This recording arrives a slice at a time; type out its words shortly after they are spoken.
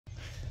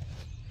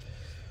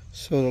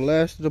So the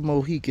last of the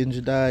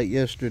Mohicans died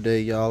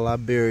yesterday, y'all. I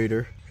buried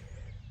her.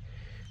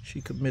 She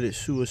committed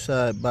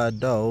suicide by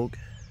dog.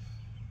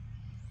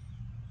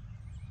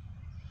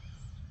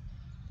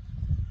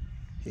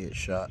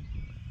 Headshot.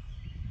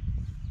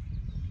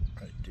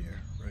 Right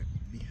there, right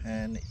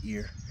behind the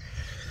ear.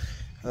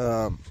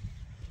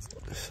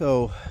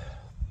 So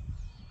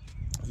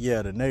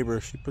yeah, the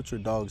neighbor, she puts her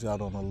dogs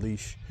out on a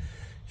leash.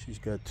 She's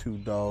got two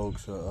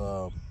dogs,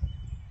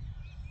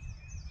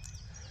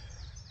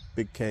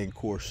 big cane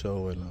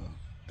corso and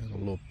a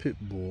little pit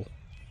bull.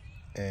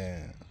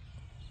 And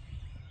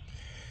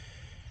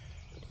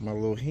my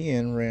little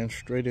hen ran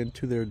straight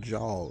into their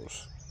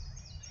jaws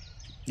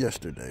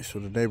yesterday. So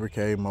the neighbor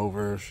came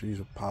over.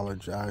 She's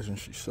apologizing.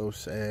 She's so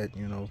sad,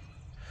 you know.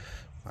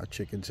 My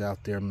chicken's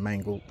out there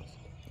mangled.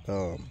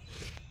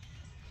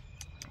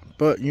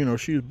 But, you know,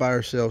 she was by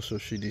herself, so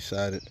she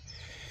decided to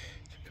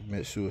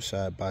commit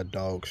suicide by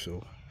dog.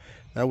 So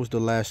that was the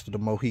last of the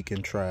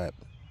Mohican tribe.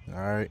 All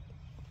right.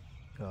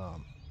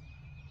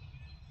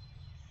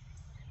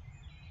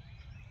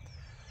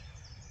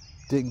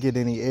 Didn't get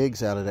any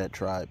eggs out of that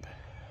tribe.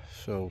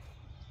 So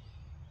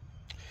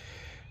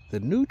the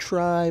new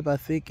tribe, I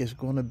think, is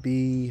going to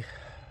be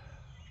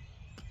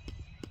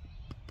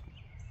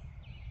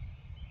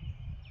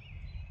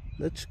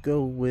let's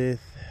go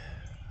with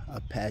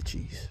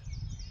Apaches.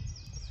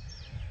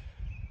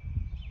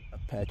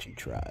 Apache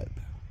tribe.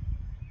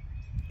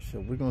 So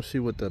we're going to see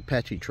what the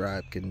Apache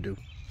tribe can do.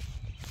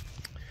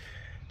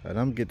 And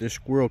I'm going to get this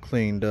squirrel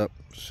cleaned up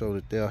so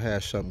that they'll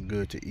have something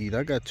good to eat.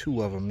 I got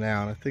two of them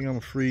now, and I think I'm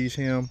going to freeze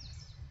him.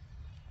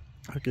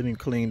 I'll get him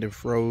cleaned and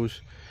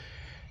froze.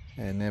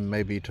 And then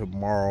maybe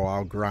tomorrow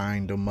I'll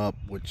grind them up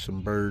with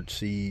some bird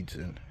seeds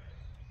and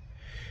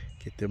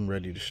get them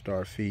ready to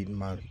start feeding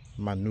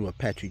my new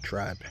Apache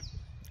tribe.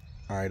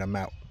 All right, I'm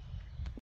out.